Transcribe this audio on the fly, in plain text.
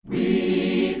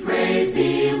Praise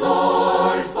thee,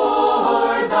 Lord,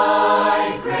 for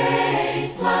thy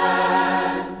great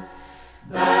plan,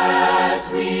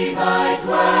 that we thy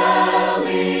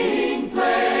dwelling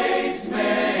place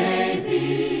may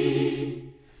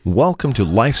be. Welcome to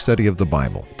Life Study of the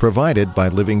Bible, provided by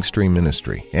Living Stream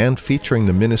Ministry and featuring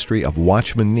the ministry of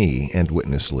Watchman Nee and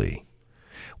Witness Lee.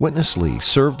 Witness Lee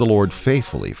served the Lord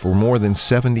faithfully for more than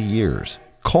 70 years,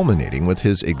 culminating with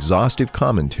his exhaustive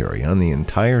commentary on the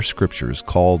entire Scriptures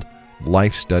called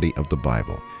Life Study of the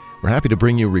Bible. We're happy to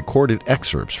bring you recorded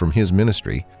excerpts from his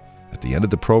ministry. At the end of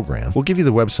the program, we'll give you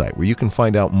the website where you can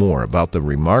find out more about the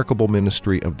remarkable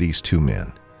ministry of these two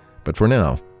men. But for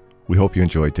now, we hope you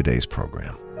enjoyed today's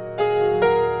program.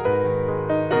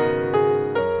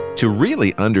 To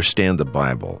really understand the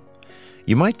Bible,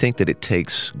 you might think that it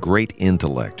takes great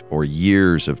intellect or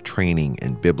years of training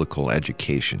and biblical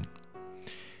education.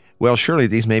 Well, surely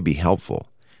these may be helpful,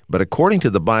 but according to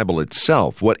the Bible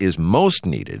itself, what is most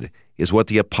needed is what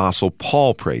the Apostle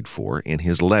Paul prayed for in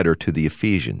his letter to the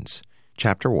Ephesians,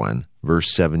 chapter 1,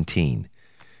 verse 17,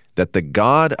 that the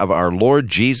God of our Lord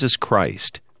Jesus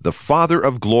Christ, the Father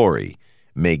of glory,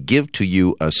 may give to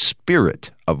you a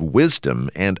spirit of wisdom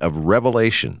and of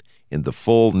revelation in the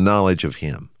full knowledge of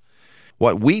Him.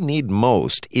 What we need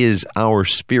most is our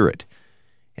spirit,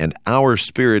 and our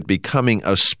spirit becoming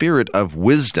a spirit of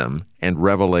wisdom and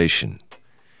revelation.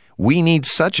 We need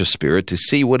such a spirit to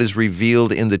see what is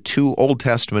revealed in the two Old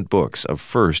Testament books of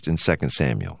 1 and 2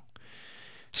 Samuel.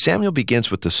 Samuel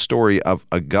begins with the story of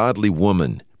a godly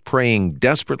woman praying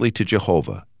desperately to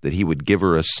Jehovah that He would give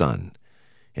her a son.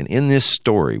 And in this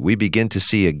story, we begin to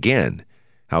see again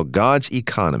how God's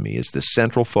economy is the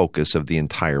central focus of the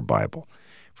entire Bible.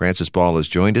 Francis Ball has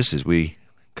joined us as we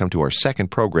come to our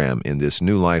second program in this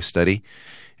new life study,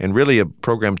 and really a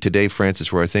program today,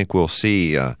 Francis, where I think we'll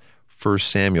see 1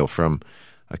 Samuel from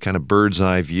a kind of bird's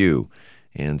eye view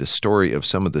and the story of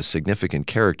some of the significant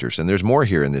characters. And there's more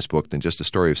here in this book than just the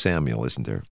story of Samuel, isn't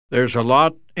there? There's a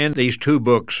lot in these two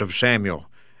books of Samuel,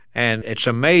 and it's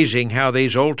amazing how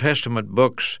these Old Testament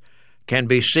books can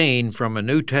be seen from a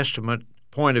New Testament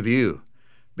point of view,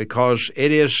 because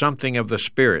it is something of the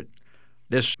Spirit.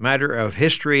 This matter of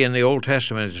history in the Old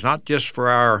Testament is not just for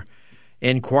our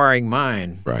inquiring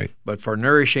mind, right, but for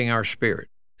nourishing our spirit.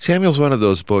 Samuel's one of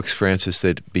those books, Francis,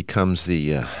 that becomes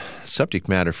the subject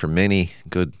matter for many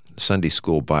good Sunday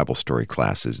school Bible story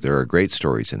classes. There are great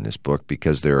stories in this book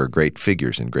because there are great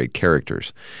figures and great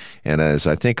characters. And as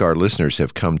I think our listeners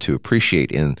have come to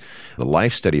appreciate in the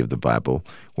life study of the Bible,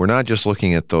 we're not just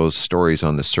looking at those stories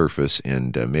on the surface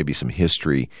and maybe some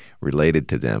history related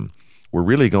to them. We're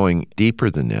really going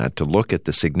deeper than that to look at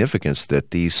the significance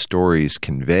that these stories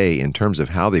convey in terms of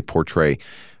how they portray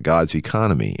God's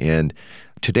economy. And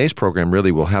today's program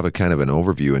really will have a kind of an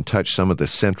overview and touch some of the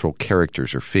central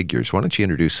characters or figures. Why don't you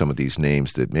introduce some of these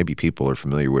names that maybe people are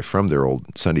familiar with from their old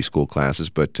Sunday school classes,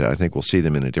 but I think we'll see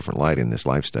them in a different light in this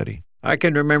life study. I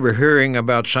can remember hearing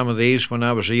about some of these when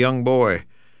I was a young boy,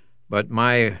 but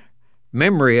my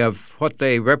memory of what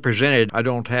they represented, I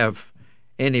don't have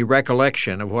any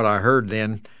recollection of what I heard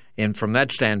then and from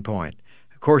that standpoint.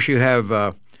 Of course, you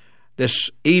have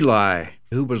this Eli,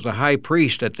 who was the high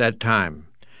priest at that time,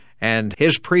 and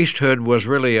his priesthood was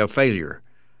really a failure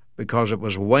because it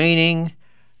was waning,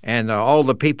 and all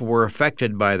the people were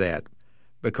affected by that,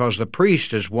 because the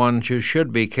priest is one who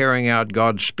should be carrying out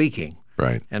God's speaking,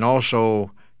 right, and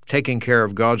also taking care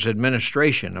of God's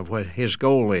administration of what His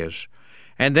goal is.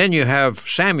 And then you have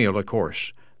Samuel, of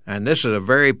course, and this is a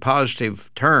very positive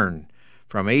turn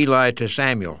from Eli to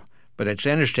Samuel. But it's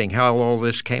interesting how all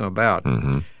this came about.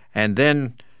 Mm-hmm. And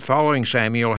then following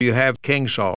Samuel, you have King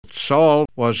Saul. Saul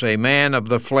was a man of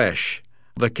the flesh.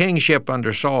 The kingship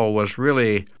under Saul was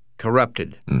really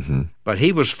corrupted. Mm-hmm. But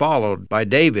he was followed by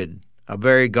David, a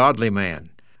very godly man.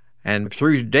 And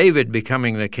through David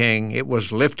becoming the king, it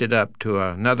was lifted up to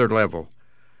another level.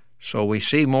 So we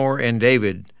see more in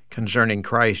David concerning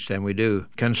Christ than we do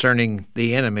concerning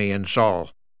the enemy in Saul.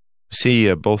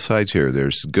 See both sides here.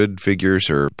 There's good figures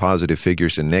or positive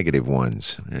figures and negative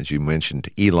ones. As you mentioned,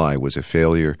 Eli was a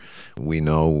failure. We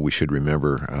know we should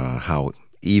remember how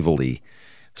evilly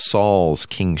Saul's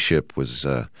kingship was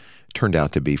turned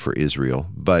out to be for Israel.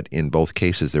 But in both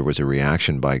cases, there was a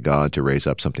reaction by God to raise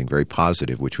up something very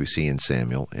positive, which we see in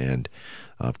Samuel and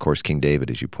of course, King David,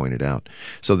 as you pointed out.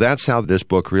 So that's how this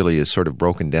book really is sort of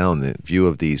broken down, the view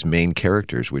of these main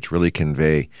characters, which really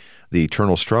convey the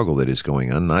eternal struggle that is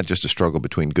going on, not just a struggle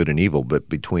between good and evil, but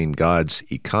between God's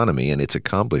economy and its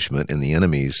accomplishment and the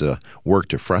enemy's work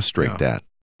to frustrate that.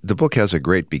 The book has a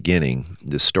great beginning,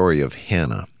 the story of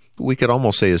Hannah. We could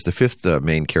almost say is the fifth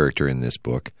main character in this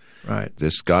book. Right.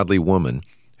 This godly woman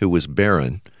who was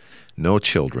barren, no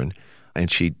children, and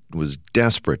she was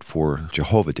desperate for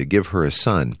Jehovah to give her a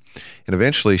son. And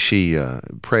eventually she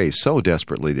prays so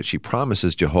desperately that she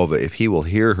promises Jehovah if he will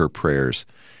hear her prayers,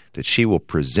 that she will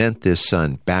present this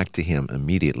son back to him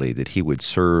immediately, that he would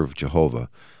serve Jehovah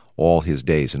all his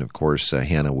days. And of course,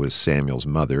 Hannah was Samuel's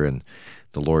mother, and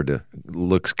the Lord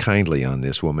looks kindly on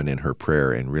this woman in her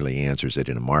prayer and really answers it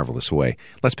in a marvelous way.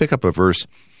 Let's pick up a verse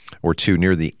or two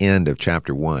near the end of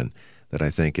chapter 1 that I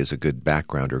think is a good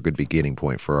background or a good beginning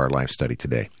point for our life study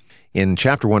today. In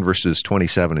chapter 1, verses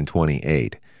 27 and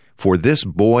 28, "For this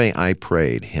boy I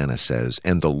prayed," Hannah says,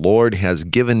 "and the Lord has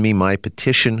given me my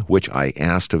petition which I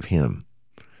asked of him.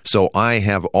 So I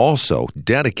have also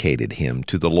dedicated him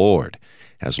to the Lord.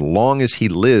 As long as he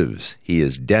lives, he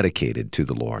is dedicated to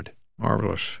the Lord."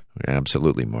 Marvelous.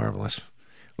 Absolutely marvelous.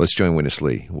 Let's join Witness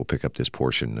Lee. We'll pick up this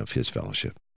portion of his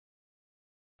fellowship.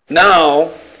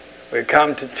 Now, we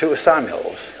come to 2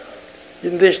 Samuel.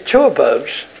 In these 2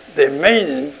 books, the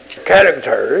main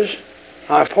characters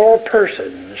are 4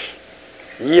 persons: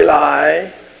 Eli,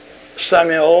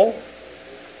 Samuel,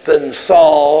 then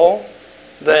Saul,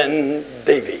 then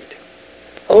David.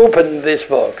 Open this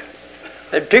book.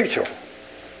 A picture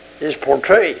is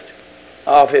portrayed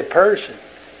of a person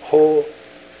who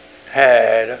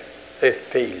had a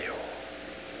failure.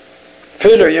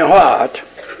 Failure in what?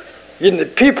 In the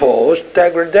people's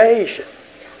degradation.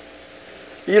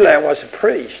 Eli was a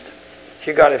priest.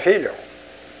 He got a failure.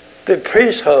 The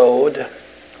priesthood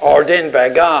ordained by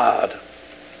God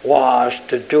was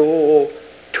to do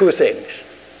 2 things.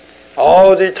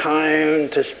 All the time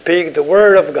to speak the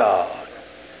word of God,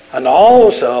 and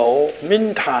also,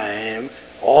 meantime,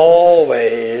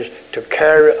 always to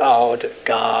carry out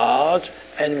God's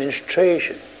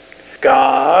administration,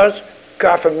 God's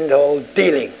governmental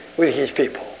dealing with his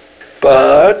people.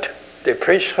 But the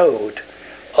priesthood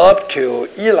up to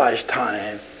Eli's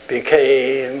time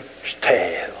became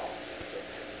stale.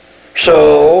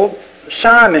 So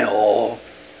Samuel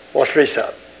was raised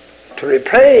up to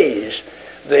replace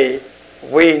the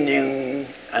waning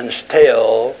and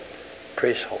stale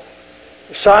priesthood.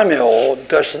 Samuel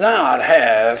does not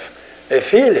have a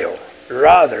failure.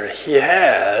 Rather, he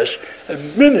has a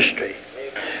ministry.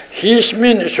 His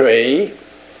ministry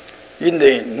in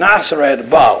the Nazareth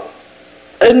vow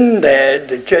ended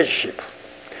the judgeship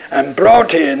and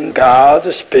brought in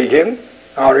God's speaking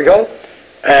article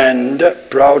and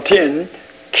brought in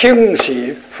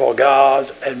kingship for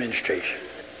God's administration.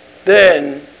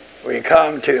 Then we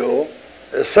come to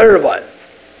the third one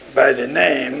by the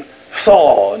name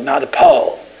Saul, not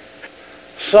Paul.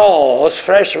 Saul's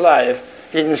fresh life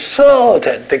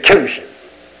insulted the kingship.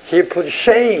 He put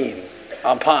shame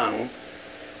upon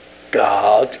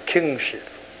God's kingship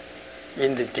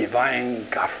in the divine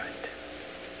government.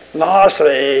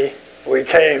 Lastly, we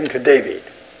came to David.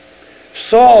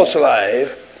 Saul's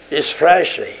life is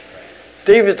fleshly.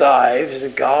 David's life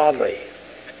is godly.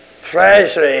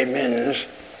 Fleshly means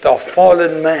the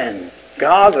fallen man.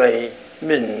 Godly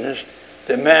means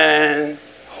the man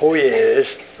who is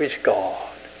with God.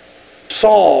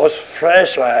 Saul's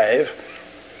flesh life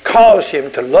caused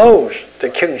him to lose the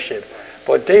kingship,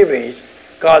 but David's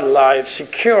God life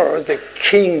secured the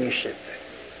kingship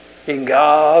in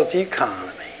God's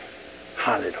economy.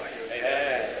 Hallelujah.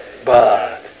 Amen.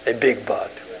 But, a big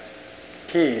but,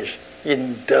 his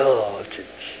indulgence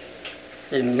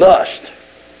in lust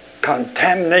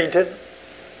contaminated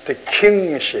the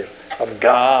kingship of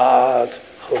God's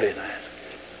holiness.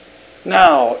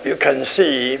 Now you can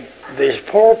see these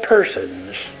 4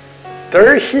 persons,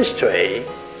 their history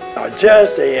are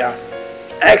just an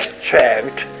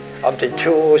extract of the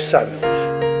 2 Samuels.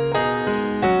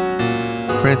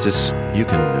 Francis, you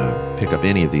can pick up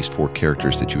any of these 4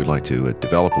 characters that you would like to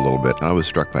develop a little bit. I was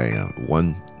struck by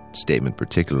one statement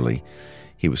particularly.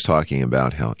 He was talking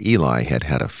about how Eli had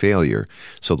had a failure.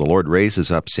 So the Lord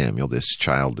raises up Samuel, this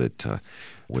child that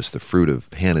was the fruit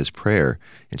of Hannah's prayer,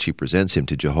 and she presents him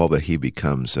to Jehovah. He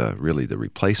becomes really the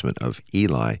replacement of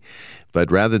Eli.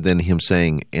 But rather than him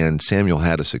saying, and Samuel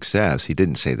had a success, he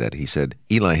didn't say that. He said,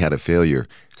 Eli had a failure,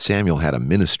 Samuel had a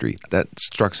ministry. That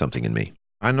struck something in me.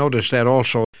 I noticed that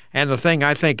also. And the thing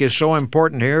I think is so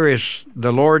important here is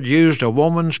the Lord used a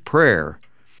woman's prayer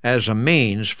as a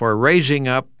means for raising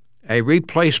up a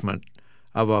replacement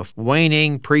of a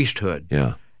waning priesthood.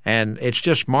 Yeah. And it's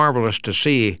just marvelous to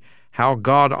see how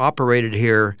God operated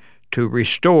here to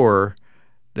restore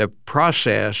the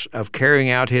process of carrying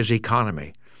out his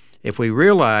economy. If we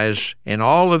realize in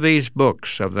all of these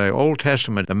books of the Old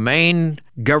Testament, the main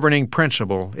governing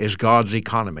principle is God's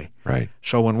economy. Right.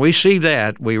 So when we see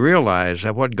that, we realize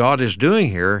that what God is doing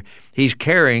here, he's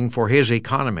caring for his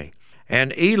economy.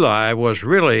 And Eli was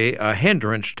really a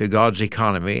hindrance to God's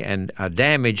economy and a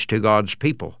damage to God's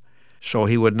people. So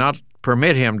he would not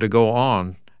permit him to go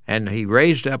on, and he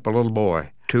raised up a little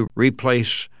boy to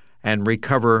replace and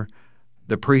recover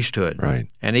the priesthood, Right.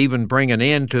 and even bring an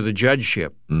end to the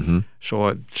judgeship. Mm-hmm.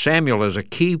 So Samuel is a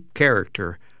key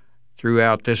character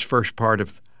throughout this first part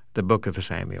of the book of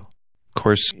Samuel. Of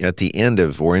course, at the end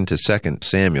of, or into 2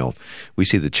 Samuel, we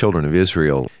see the children of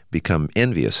Israel become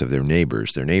envious of their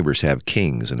neighbors. Their neighbors have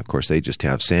kings, and of course they just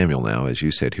have Samuel now, as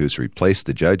you said, who's replaced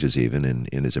the judges even,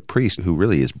 and is a priest who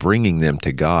really is bringing them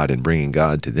to God and bringing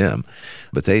God to them.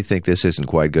 But they think this isn't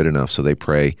quite good enough, so they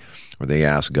pray, or they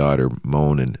ask God or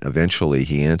moan, and eventually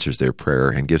he answers their prayer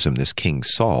and gives them this King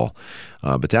Saul.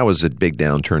 But that was a big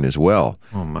downturn as well,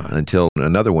 until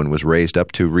another one was raised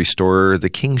up to restore the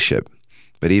kingship.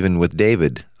 But even with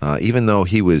David, even though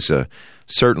he was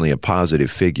certainly a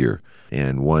positive figure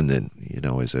and one that,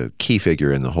 is a key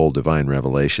figure in the whole divine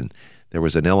revelation, there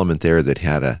was an element there that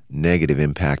had a negative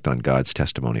impact on God's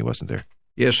testimony, wasn't there?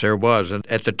 Yes, there was. And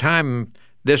at the time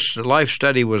this life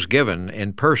study was given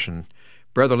in person,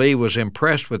 Brother Lee was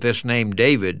impressed with this name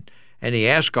David, and he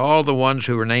asked all the ones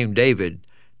who were named David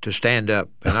to stand up.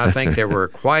 And I think there were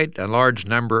quite a large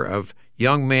number of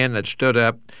young men that stood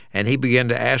up, and he began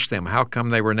to ask them how come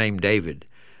they were named David.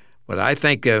 But I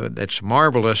think it's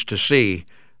marvelous to see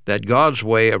that God's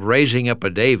way of raising up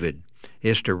a David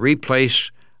is to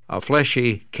replace a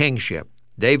fleshy kingship.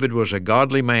 David was a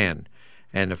godly man,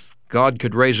 and if God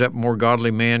could raise up more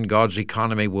godly men, God's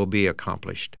economy will be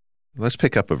accomplished. Let's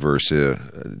pick up a verse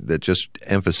that just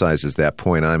emphasizes that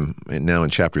point. I'm now in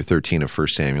chapter 13 of 1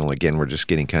 Samuel. Again, we're just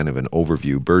getting kind of an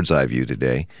overview, bird's eye view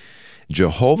today.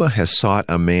 Jehovah has sought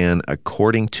a man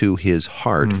according to his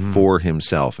heart for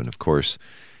himself. And of course,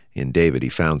 in David, he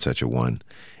found such a one.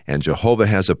 And Jehovah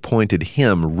has appointed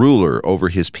him ruler over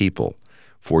his people.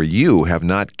 For you have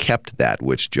not kept that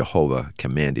which Jehovah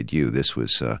commanded you. This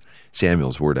was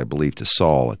Samuel's word, I believe, to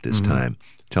Saul at this time,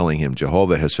 telling him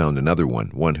Jehovah has found another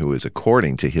one who is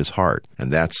according to his heart.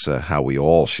 And that's how we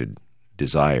all should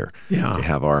desire to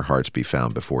have our hearts be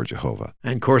found before Jehovah.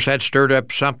 And of course that stirred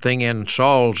up something in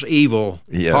Saul's evil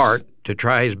heart to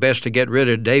try his best to get rid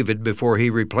of David before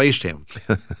he replaced him.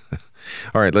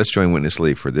 All right, let's join Witness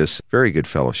Lee for this very good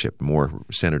fellowship, more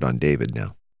centered on David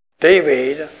now.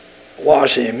 David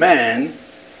was a man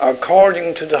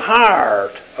according to the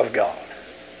heart of God.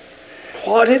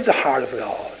 What is the heart of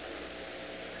God?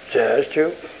 Just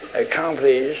to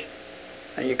accomplish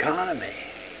an economy.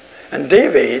 And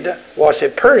David was a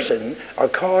person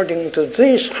according to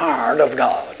this heart of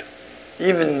God.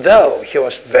 Even though he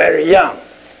was very young,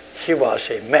 he was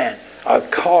a man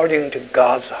according to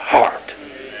God's heart.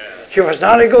 He was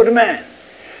not a good man,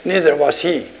 neither was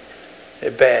he a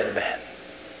bad man.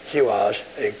 He was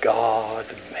a God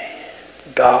man.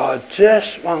 God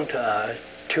just wants us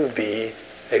to be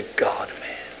a God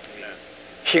man.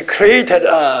 He created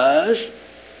us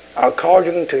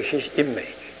according to his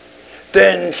image.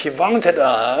 Then he wanted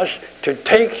us to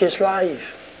take his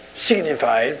life,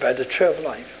 signified by the tree of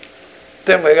life.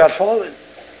 Then we got fallen.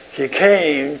 He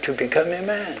came to become a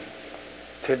man,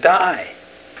 to die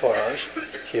for us.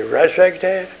 He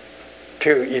resurrected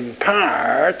to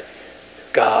impart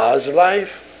God's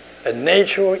life and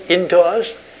nature into us.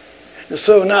 And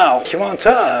so now he wants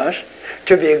us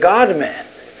to be a God man.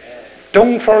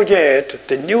 Don't forget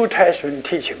the New Testament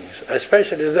teachings,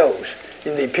 especially those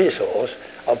in the epistles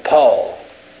of Paul.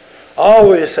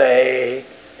 Always say,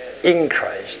 in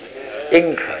Christ,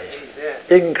 in Christ,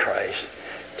 in Christ.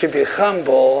 To be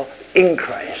humble in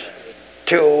Christ.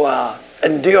 To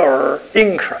endure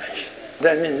in Christ.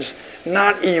 That means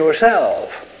not in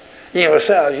yourself. In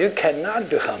yourself you cannot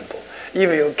be humble. If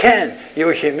you can,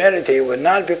 your humility will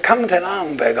not be counted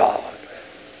on by God.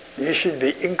 You should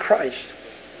be in Christ.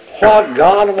 What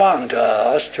God wants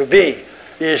us to be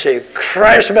is a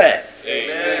Christ man.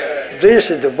 Amen.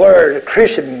 This is the word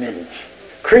Christian means.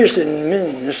 Christian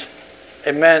means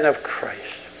a man of Christ.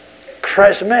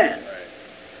 Christ man.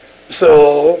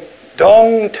 So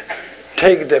don't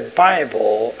take the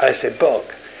Bible as a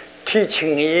book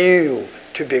teaching you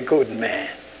to be a good man,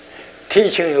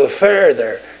 teaching you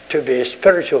further to be a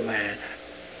spiritual man.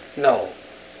 No.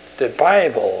 The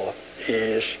Bible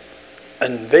is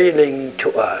unveiling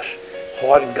to us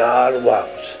what God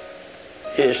wants.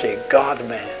 Is a God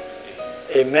man,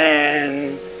 a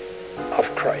man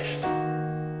of Christ.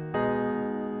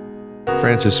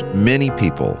 Francis, many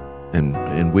people,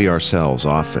 and we ourselves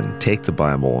often, take the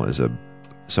Bible as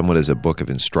somewhat as a book of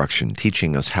instruction,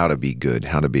 teaching us how to be good,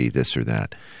 how to be this or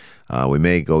that. We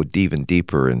may go even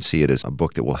deeper and see it as a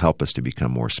book that will help us to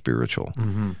become more spiritual.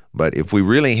 But if we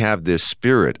really have this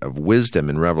spirit of wisdom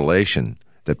and revelation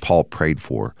that Paul prayed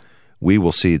for, we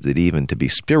will see that even to be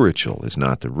spiritual is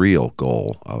not the real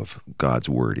goal of God's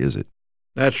Word, is it?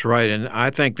 That's right, and I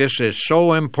think this is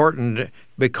so important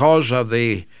because of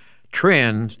the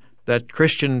trend that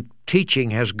Christian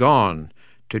teaching has gone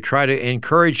to try to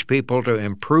encourage people to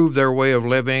improve their way of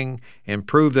living,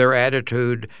 improve their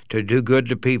attitude, to do good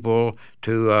to people,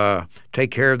 to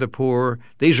take care of the poor.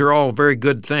 These are all very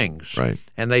good things, right?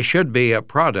 And they should be a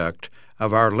product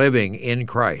of our living in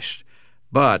Christ.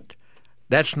 But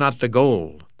that's not the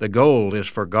goal. The goal is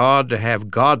for God to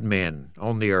have God-men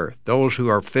on the earth, those who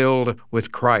are filled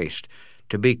with Christ,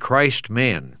 to be Christ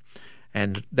men.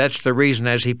 And that's the reason,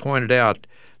 as he pointed out,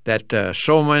 that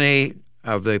so many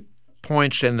of the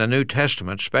points in the New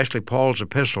Testament, especially Paul's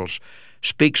epistles,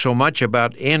 speak so much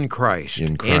about in Christ.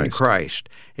 In Christ. In Christ.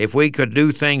 If we could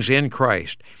do things in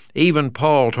Christ. Even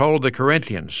Paul told the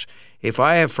Corinthians, if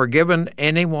I have forgiven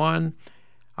anyone,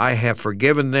 I have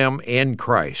forgiven them in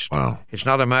Christ. Wow. It's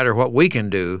not a matter of what we can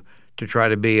do to try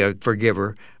to be a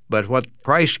forgiver, but what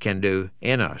Christ can do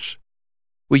in us.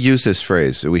 We use this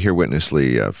phrase, we hear Witness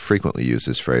Lee frequently use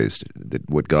this phrase, that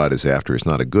what God is after is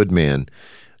not a good man,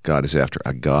 God is after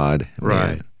a God-man.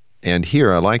 Right. And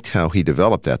here I liked how he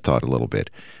developed that thought a little bit.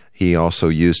 He also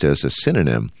used as a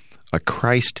synonym a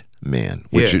Christ man,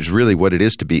 which is really what it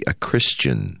is to be a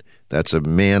Christian. That's a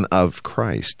man of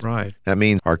Christ. Right. That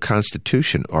means our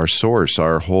constitution, our source,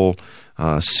 our whole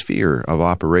sphere of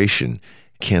operation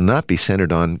cannot be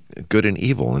centered on good and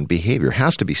evil and behavior. It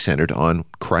has to be centered on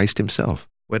Christ himself.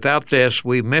 Without this,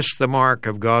 we miss the mark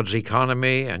of God's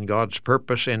economy and God's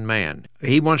purpose in man.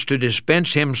 He wants to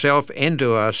dispense himself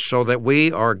into us so that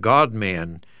we are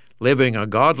God-men, living a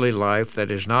godly life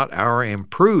that is not our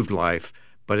improved life,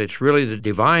 but it's really the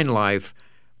divine life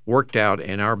worked out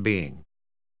in our being.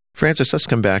 Francis, let's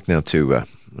come back now to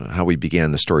how we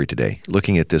began the story today,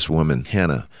 looking at this woman,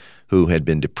 Hannah, who had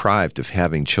been deprived of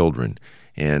having children.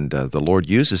 And the Lord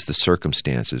uses the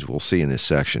circumstances, we'll see in this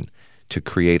section, to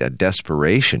create a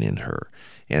desperation in her.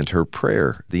 And her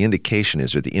prayer, the indication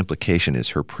is, or the implication is,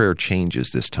 her prayer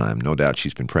changes this time. No doubt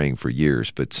she's been praying for years,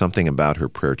 but something about her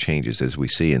prayer changes, as we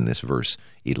see in this verse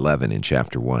 11 in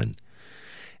chapter 1.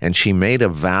 And she made a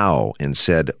vow and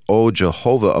said, O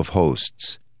Jehovah of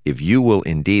hosts, if you will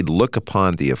indeed look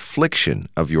upon the affliction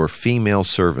of your female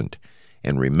servant,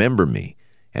 and remember me,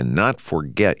 and not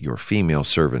forget your female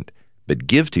servant, but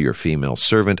give to your female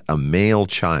servant a male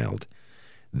child,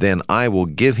 then I will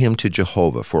give him to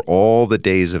Jehovah for all the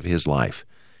days of his life,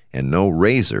 and no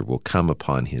razor will come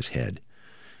upon his head.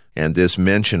 And this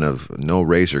mention of no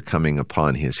razor coming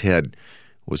upon his head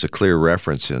was a clear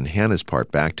reference on Hannah's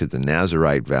part back to the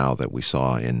Nazirite vow that we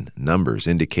saw in Numbers,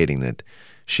 indicating that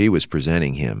she was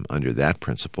presenting him under that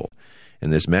principle.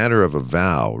 And this matter of a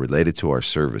vow related to our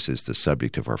service is the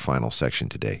subject of our final section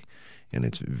today. And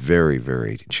it's very,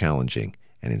 very challenging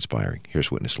and inspiring.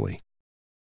 Here's Witness Lee.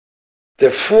 The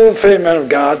fulfillment of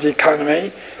God's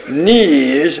economy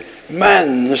needs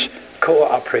man's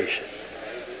cooperation.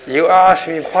 You ask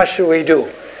me, what should we do?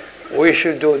 We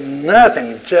should do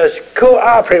nothing, just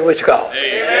cooperate with God.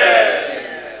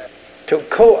 Amen. To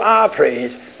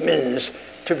cooperate means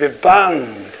to be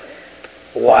bound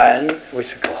one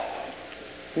with God.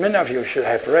 Many of you should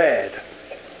have read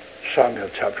Samuel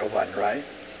chapter 1, right?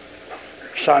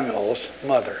 Samuel's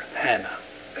mother, Hannah.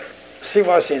 She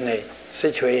was in a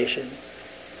situation,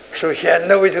 so he had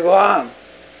no way to go on.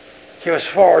 He was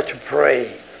forced to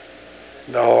pray,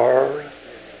 Lord,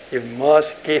 you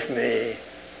must give me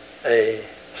a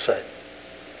son.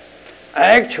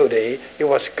 Actually, it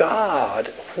was God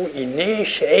who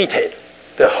initiated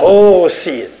the whole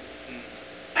scene.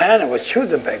 Hannah was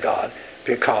chosen by God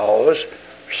because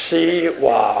she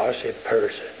was a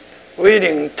person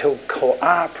willing to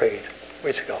cooperate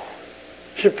with God.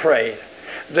 She prayed.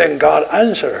 Then God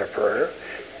answered her prayer.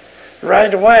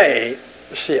 Right away,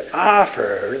 she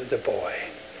offered the boy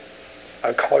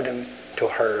according to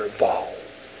her vow.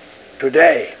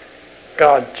 Today,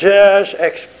 God just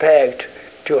expects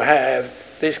to have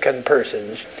these kind of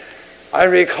persons. I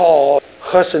recall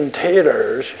Hudson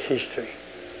Taylor's history.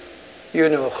 You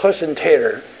know, Hudson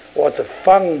Taylor was the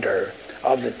founder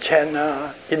of the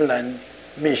China Inland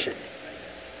Mission.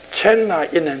 China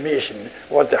Inland Mission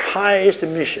was the highest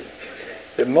mission,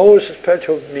 the most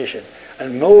spiritual mission,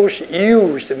 and most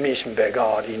used mission by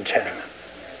God in China.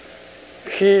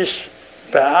 His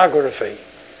biography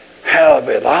helped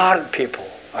a lot of people.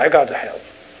 I got the help.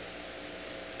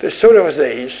 The story was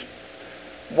this.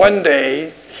 One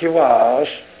day he was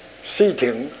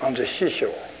sitting on the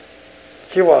seashore.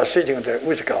 he was sitting there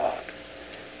with God.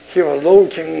 He was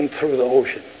looking through the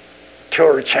ocean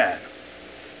toward the channel.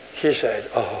 He said,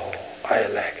 oh, I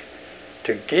like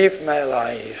to give my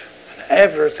life and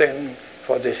everything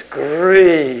for this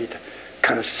great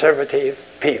conservative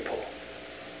people.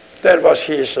 That was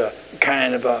his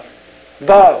kind of a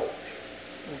vow.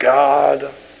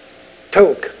 God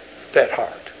took that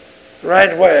heart.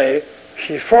 Right away,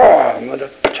 he formed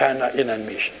China Inland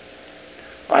Mission.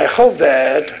 I hope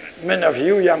that many of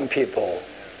you young people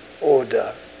would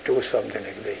do something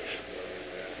like this.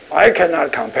 I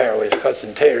cannot compare with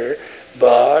Hudson Taylor,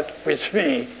 but with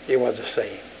me, it was the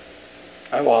same.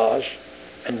 I was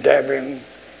endeavoring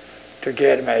to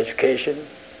get my education.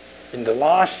 In the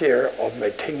last year of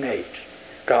my teenage,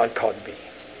 God called me.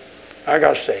 I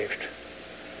got saved.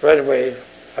 Right away,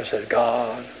 I said,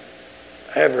 God,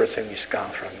 everything is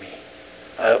gone from me.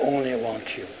 I only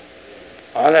want you.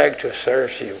 I like to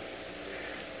serve you,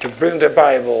 to bring the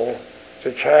Bible,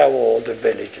 to travel the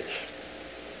villages.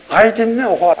 I didn't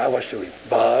know what I was doing,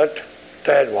 but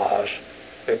that was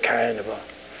a kind of a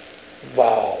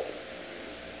vow.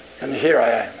 And here I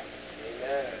am.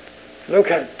 Amen.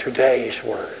 Look at today's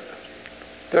world.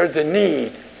 There's the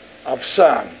need of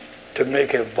some to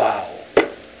make a vow.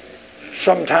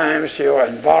 Sometimes your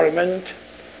environment,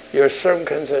 your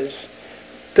circumstances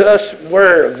does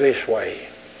work this way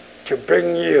to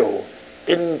bring you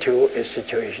into a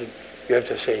situation. You have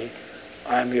to say,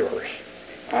 I'm yours.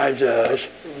 I just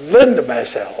lend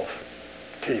myself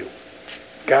to you.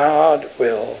 God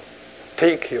will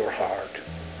take your heart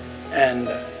and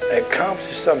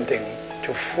accomplish something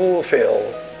to fulfill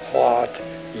what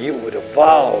you would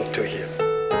vow to him.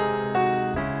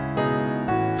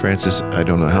 Francis, I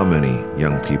don't know how many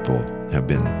young people have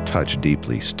been touched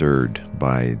deeply, stirred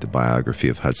by the biography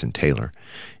of Hudson Taylor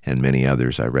and many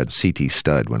others. I read C.T.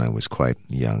 Studd when I was quite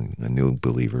young, a new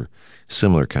believer,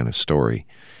 similar kind of story.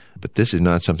 But this is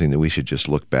not something that we should just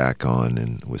look back on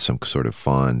and with some sort of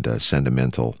fond,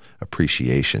 sentimental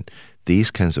appreciation. These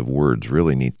kinds of words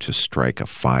really need to strike a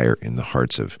fire in the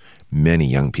hearts of many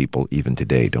young people even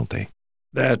today, don't they?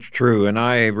 That's true, and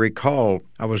I recall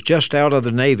I was just out of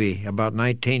the Navy about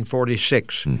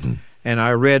 1946, and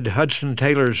I read Hudson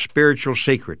Taylor's Spiritual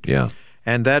Secret. Yeah.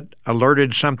 And that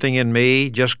alerted something in me.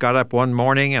 Just got up one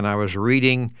morning, and I was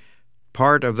reading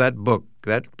part of that book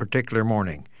that particular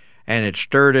morning, and it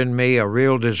stirred in me a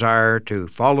real desire to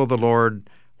follow the Lord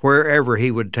wherever he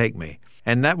would take me.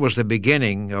 And that was the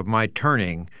beginning of my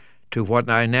turning to what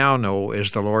I now know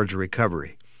is the Lord's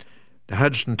recovery. The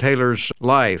Hudson Taylor's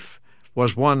life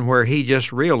was one where he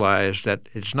just realized that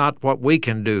it's not what we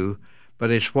can do, but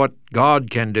it's what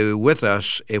God can do with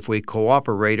us if we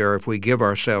cooperate or if we give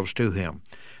ourselves to him.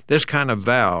 This kind of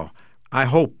vow, I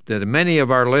hope that many of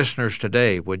our listeners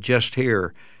today would just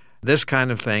hear this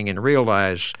kind of thing and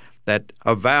realize that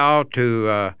a vow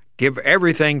to give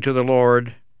everything to the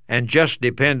Lord and just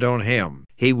depend on him.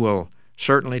 He will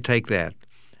certainly take that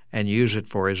and use it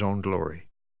for his own glory.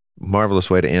 Marvelous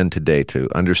way to end today, to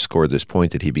underscore this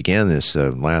point that he began this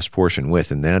last portion with,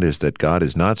 and that is that God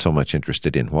is not so much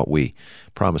interested in what we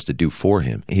promise to do for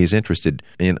him. He's interested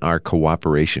in our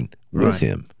cooperation with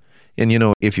him. And, you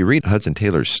know, if you read Hudson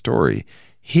Taylor's story,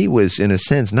 he was, in a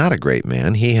sense, not a great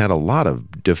man. He had a lot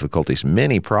of difficulties,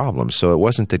 many problems, so it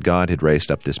wasn't that God had raised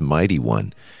up this mighty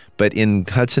one. But in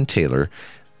Hudson Taylor,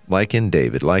 like in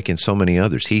David, like in so many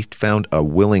others, he found a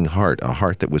willing heart, a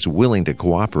heart that was willing to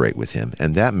cooperate with him,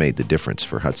 and that made the difference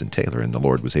for Hudson Taylor, and the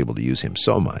Lord was able to use him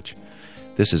so much.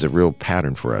 This is a real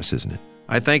pattern for us, isn't it?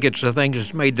 I think it's the thing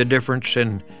that's made the difference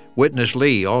in Witness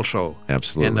Lee also.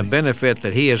 Absolutely. And the benefit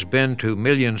that he has been to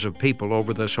millions of people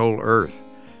over this whole earth,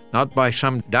 not by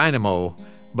some dynamo,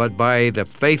 but by the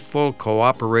faithful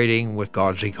cooperating with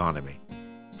God's economy.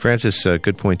 Francis, a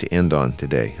good point to end on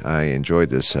today. I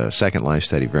enjoyed this second life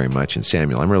study very much in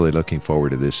Samuel. I'm really looking forward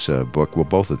to this book. Well,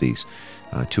 both of these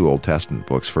two Old Testament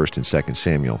books, 1st and 2nd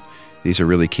Samuel. These are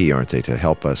really key, aren't they, to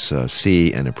help us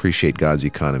see and appreciate God's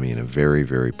economy in a very,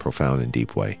 very profound and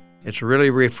deep way. It's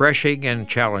really refreshing and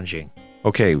challenging.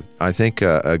 Okay, I think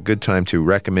a good time to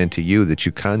recommend to you that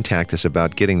you contact us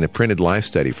about getting the printed life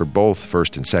study for both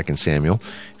 1st and 2nd Samuel.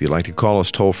 If you'd like to call us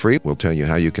toll-free, we'll tell you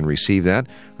how you can receive that.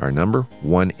 Our number,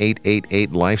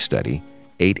 1-888-LIFE-STUDY,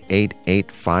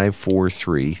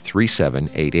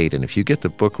 888-543-3788. And if you get the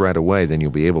book right away, then you'll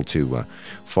be able to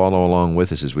follow along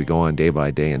with us as we go on day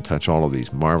by day and touch all of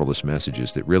these marvelous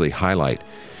messages that really highlight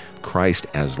Christ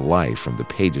as life from the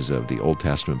pages of the Old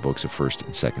Testament books of 1st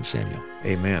and 2nd Samuel.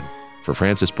 Amen. For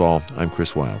Francis Ball, I'm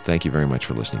Chris Wilde. Thank you very much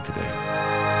for listening today.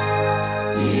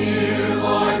 Dear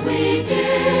Lord, we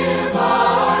give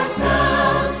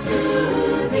ourselves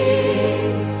to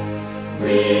Thee.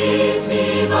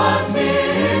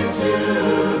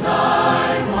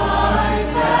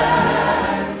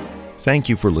 Thank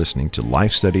you for listening to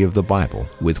Life Study of the Bible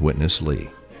with Witness Lee,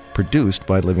 produced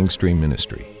by Living Stream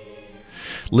Ministry.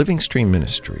 Living Stream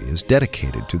Ministry is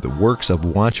dedicated to the works of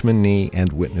Watchman Nee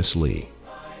and Witness Lee,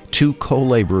 two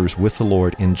co-laborers with the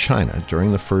Lord in China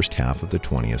during the first half of the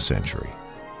 20th century.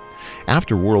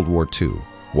 After World War II,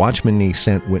 Watchman Nee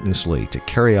sent Witness Lee to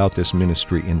carry out this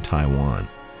ministry in Taiwan.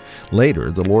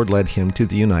 Later, the Lord led him to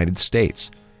the United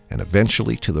States and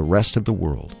eventually to the rest of the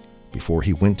world before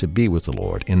he went to be with the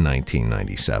Lord in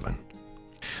 1997.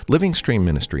 Living Stream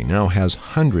Ministry now has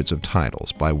hundreds of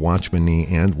titles by Watchman Nee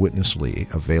and Witness Lee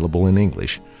available in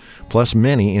English, plus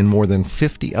many in more than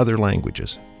 50 other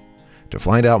languages. To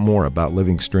find out more about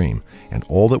Living Stream and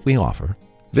all that we offer,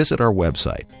 visit our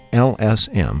website,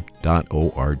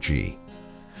 lsm.org.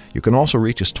 You can also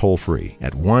reach us toll-free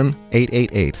at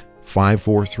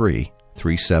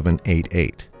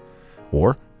 1-888-543-3788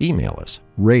 or email us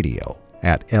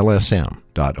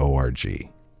radio@lsm.org.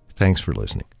 Thanks for listening.